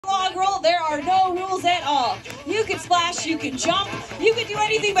You can splash, you can jump, you can do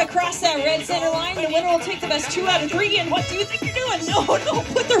anything but cross that red center line. The winner will take the best 2 out of 3. And what do you think you're doing? No,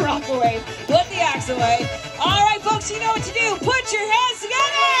 put the rock away. Put the axe away. All right, folks, you know what to do. Put your hands together.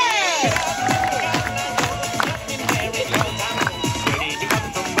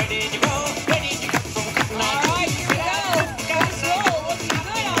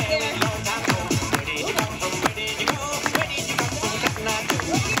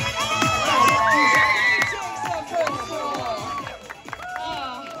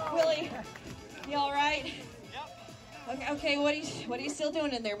 Okay, what are you still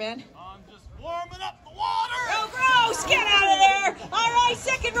doing in there, man? I'm just warming up the water! Oh, Grouse! Get out of there! All right,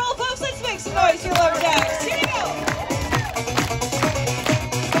 second roll, folks. Let's make some noise for Lumberjacks. Here we go!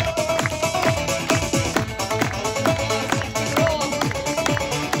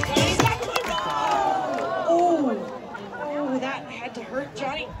 Oh, that had to hurt,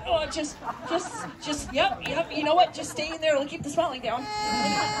 Johnny. Oh, just, yep. You know what? Just stay in there. We'll keep the spotlight down.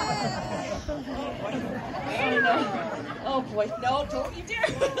 Oh, no. Oh boy, no, don't you dare.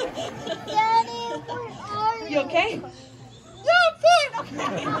 Daddy, where are you? You okay? Yeah, I'm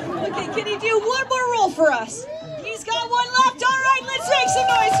fine. Okay, can you do one more roll for us? He's got one left. All right, let's make some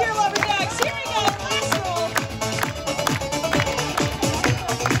noise here, Lumberjacks. Here we go, last roll.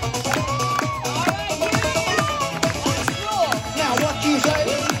 All right, here it is. Last roll. Now, what do you say?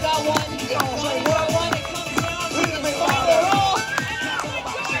 He's got one. He's got one. He's got one. It comes down to his final roll.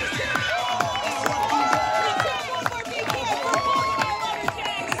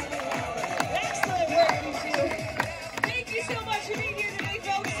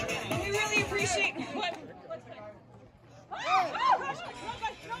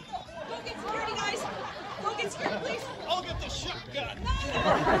 I'll get the shotgun. No,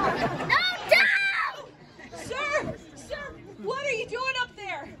 don't! Sir, what are you doing up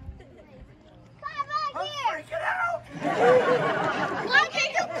there? Come on here! Freaking out!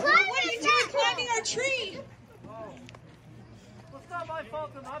 Okay, what are you doing climbing our tree? Well, it's not my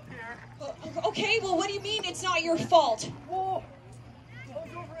fault I'm up here. Okay, well, what do you mean it's not your fault? Whoa! I was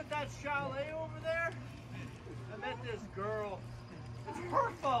over at that chalet over there. I met this girl. It's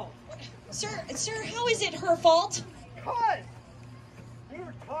her fault. Sir, how is it her fault? Cause we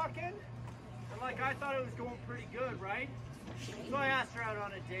were talking, and like I thought it was going pretty good, right? So I asked her out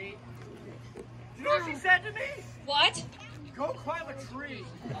on a date. Do you know what she said to me? What? Go climb a tree.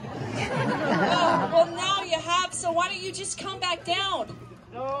 Oh, well, now you have, so why don't you just come back down?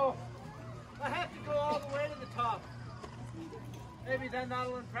 No, I have to go all the way to the top. Maybe then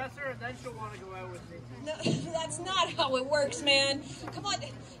that'll impress her, and then she'll want to go out with me. No, that's not how it works, man. Come on,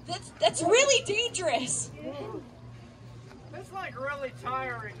 that's really dangerous. It's like really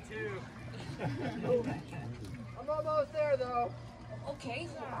tiring too. I'm almost there though. Okay,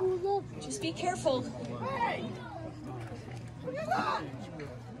 just be careful. Hey! Look at that!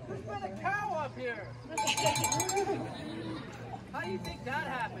 There's been a cow up here. How do you think that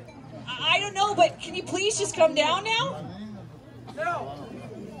happened? I don't know, but can you please just come down now? No.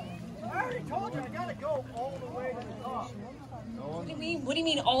 I already told you I gotta go all the way to the top. What do you mean? What do you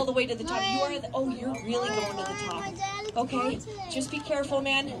mean all the way to the top? You are oh, you're really going to the top. Okay, just be careful,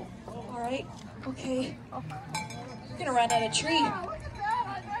 man. All right. Okay. You're gonna run out of tree. Look at that!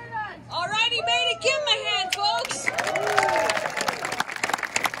 I made it! All right, he made it. Give him a hand, folks.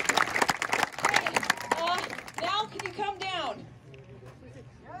 Okay. Now can you come down?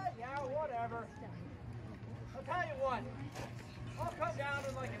 Yeah, whatever. I'll tell you what. I'll come down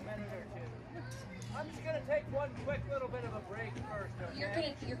in like a minute or two. I'm just gonna take one quick little bit of a break first,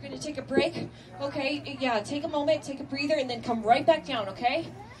 okay? You're gonna take a break? Okay, yeah, take a moment, take a breather, and then come right back down, okay?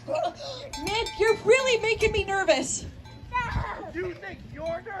 Man, you're really making me nervous. You think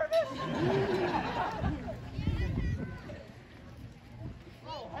you're nervous?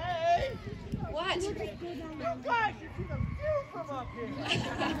 Oh, hey! What? You guys should see the view from up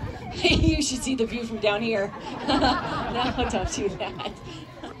here. You should see the view from down here. No, don't do that.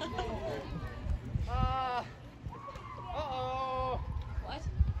 Uh-oh. What?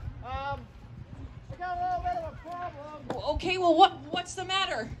 I got a little bit of a problem. Okay, well, what's the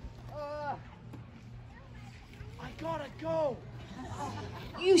matter? I gotta go.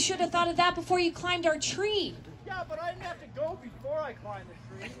 You should have thought of that before you climbed our tree. Yeah, but I didn't have to go before I climbed the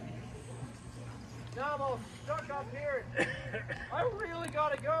tree. Now I'm all stuck up here. I really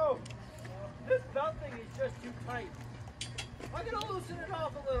gotta go. This belt thing is just too tight. I'm gonna loosen it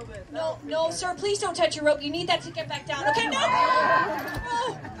off a little bit. No, sir, please don't touch your rope. You need that to get back down. Okay, no!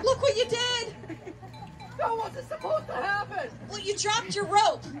 Oh, look what you did! That wasn't supposed to happen! Well, you dropped your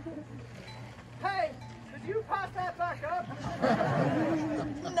rope. Hey, did you pass that back up?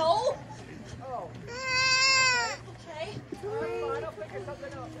 No. Oh.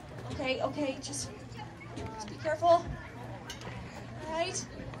 okay, just be careful. All right.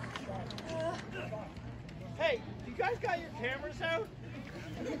 Hey, you guys got your cameras out?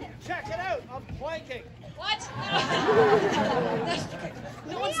 Check it out. I'm planking. What?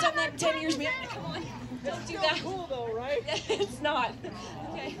 No one's done that in 10 years, man. Come on. Don't do that. It's cool though, right? It's not.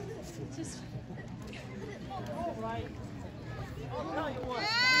 Okay. Just. All right. I'll tell you what.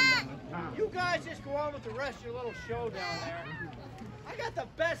 You guys just go on with the rest of your little show down there. I got the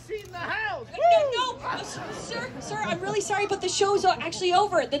best seat in the house. No, sir, I'm really sorry, but the show's actually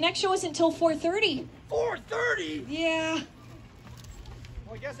over. The next show isn't until 4:30. 4:30? Yeah.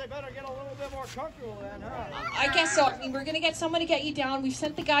 Well, I guess I better get a little bit more comfortable then, huh? I guess so. I mean, we're gonna get someone to get you down. We've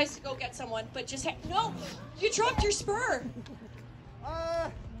sent the guys to go get someone, but just no, you dropped your spur.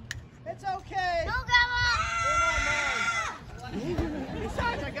 It's okay. No, Grandma. They're not mine.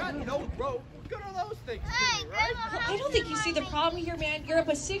 Besides, I got no rope. What good are those things to Hey, me, right? Grandma. I don't think you see the problem here, man. You're up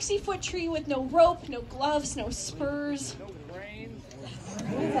a 60-foot tree with no rope, no gloves, no spurs. No brains.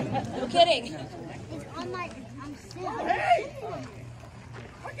 No kidding. It's on my. I'm sick. Hey!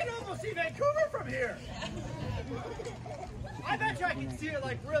 I can almost see Vancouver from here. I bet you I can see it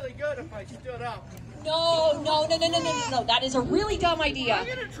like really good if I stood up. No. That is a really dumb idea. I'm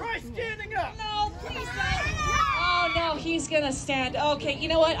gonna try standing up. No, please don't. Oh no, he's gonna stand. Okay, you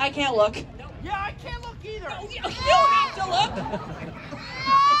know what? I can't look. Yeah, I can't look either. You don't have to look.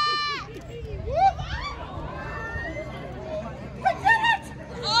 I did it!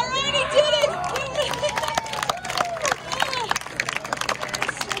 All right, he did it.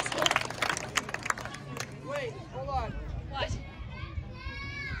 Wait, hold on. What?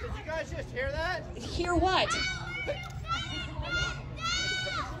 Did you guys just hear that? Hear what? I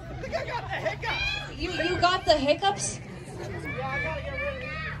think I got the hiccups. You got the hiccups? Yeah, I gotta get rid of these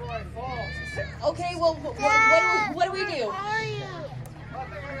before I fall. Okay, well, what do we do? How are you? I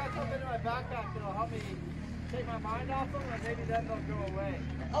think I got something in my backpack that'll help me take my mind off them, and maybe then they'll go away.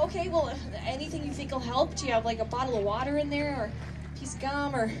 Okay, well, anything you think will help? Do you have like a bottle of water in there, or a piece of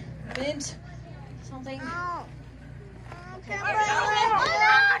gum, or mint, something? No. Okay. Oh,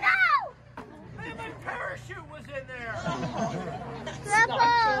 no! Man, my parachute was in there. Grandpa, not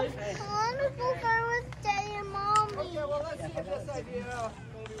I want to go there with Daddy and Mommy. Okay, well, let's see if this idea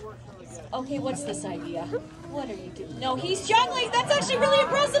maybe works really good. Okay, what's this idea? What are you doing? No, he's juggling. That's actually really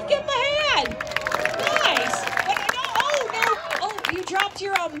impressive. Give him a hand. Nice. But no, oh, you dropped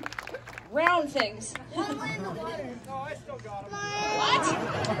your round things. No, I still got them. What?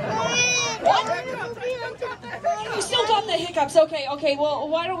 You still got the hiccups. Okay. Well,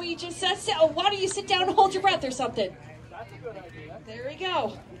 why don't we just why don't you sit down and hold your breath or something? That's a good idea. There we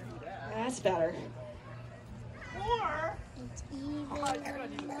go. That's better. Or, I got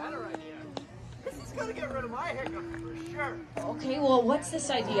an even better idea. This is gonna get rid of my hiccups for sure. Okay, well, what's this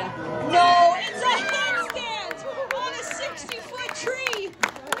idea? No, it's a handstand on a 60-foot tree.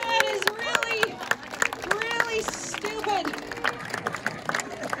 That is really, really stupid.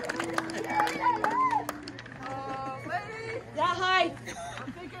 Lady, Yeah, hi.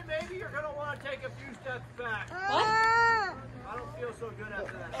 I'm thinking maybe you're gonna want to take a few steps back. What? I don't feel so good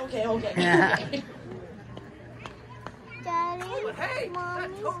after that. Okay. Daddy, But hey, that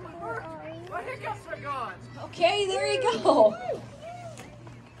Mommy's totally worked. sorry. My hiccups are gone. Okay, there you go.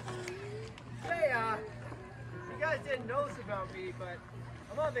 Hey, you guys didn't know this about me, but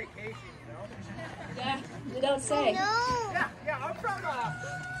I'm on vacation, you know? Yeah, you don't say. No. Yeah, I'm from,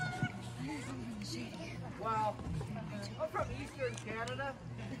 well, I'm from Eastern Canada.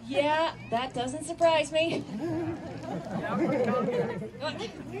 Yeah, that doesn't surprise me. Yeah, I'm from Calgary.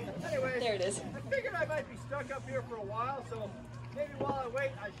 Anyways, There it is. I figured I might be stuck up here for a while, so maybe while I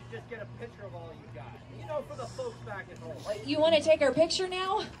wait, I should just get a picture of all you guys. You know, for the folks back at home. You want to take our picture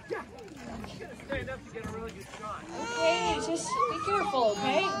now? Yeah, I'm just gonna stand up to get a really good shot. Okay, just be careful,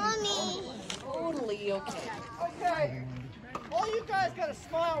 okay? Mommy. Totally okay. Okay, all you guys gotta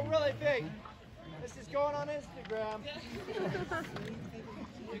smile really big. This is going on Instagram.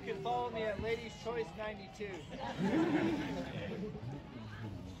 You can follow me at Ladies Choice 92.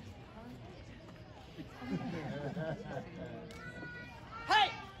 Hey,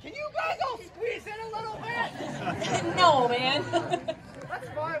 can you guys all squeeze in a little bit? No, man. That's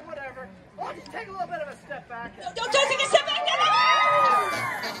fine, whatever. I'll just take a little bit of a step back. Don't take a step back. No.